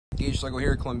Gage Sluggo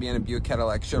here, Columbiana Buick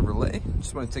Cadillac Chevrolet.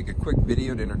 Just want to take a quick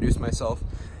video to introduce myself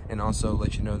and also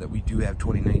let you know that we do have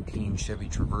 2019 Chevy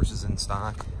Traverses in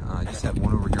stock. I just have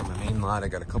one over here on the main lot. I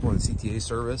got a couple in CTA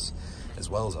service, as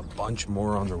well as a bunch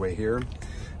more on their way here.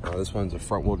 This one's a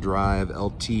front wheel drive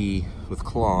LT with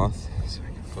cloth. So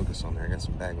I can focus on there. I got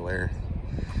some bag layer.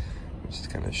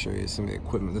 Just kind of show you some of the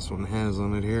equipment this one has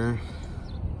on it here.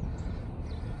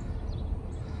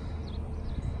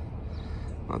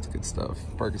 Lots of good stuff.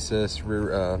 Park assist,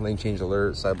 rear lane change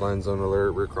alert, sideline zone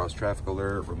alert, rear cross traffic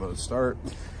alert, remote start,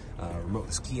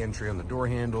 remoteless key entry on the door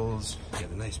handles. You have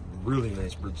the nice, really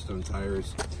nice Bridgestone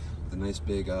tires, the nice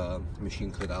big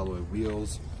machine cut alloy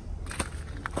wheels.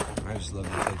 I just love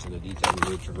the attention to detail in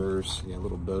the Traverse. You got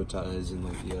little bow ties and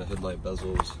like the headlight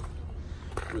bezels.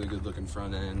 Really good looking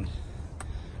front end.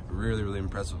 Really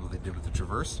impressive what they did with the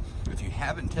Traverse. If you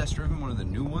haven't test driven one of the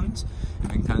new ones and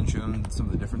been kind of shown some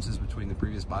of the differences between the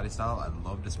previous body style, I'd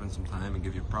love to spend some time and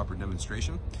give you a proper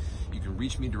demonstration. You can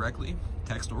reach me directly,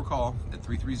 text or call at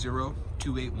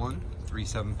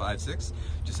 330-281-3756.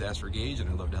 Just ask for Gage and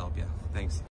I'd love to help you. Thanks.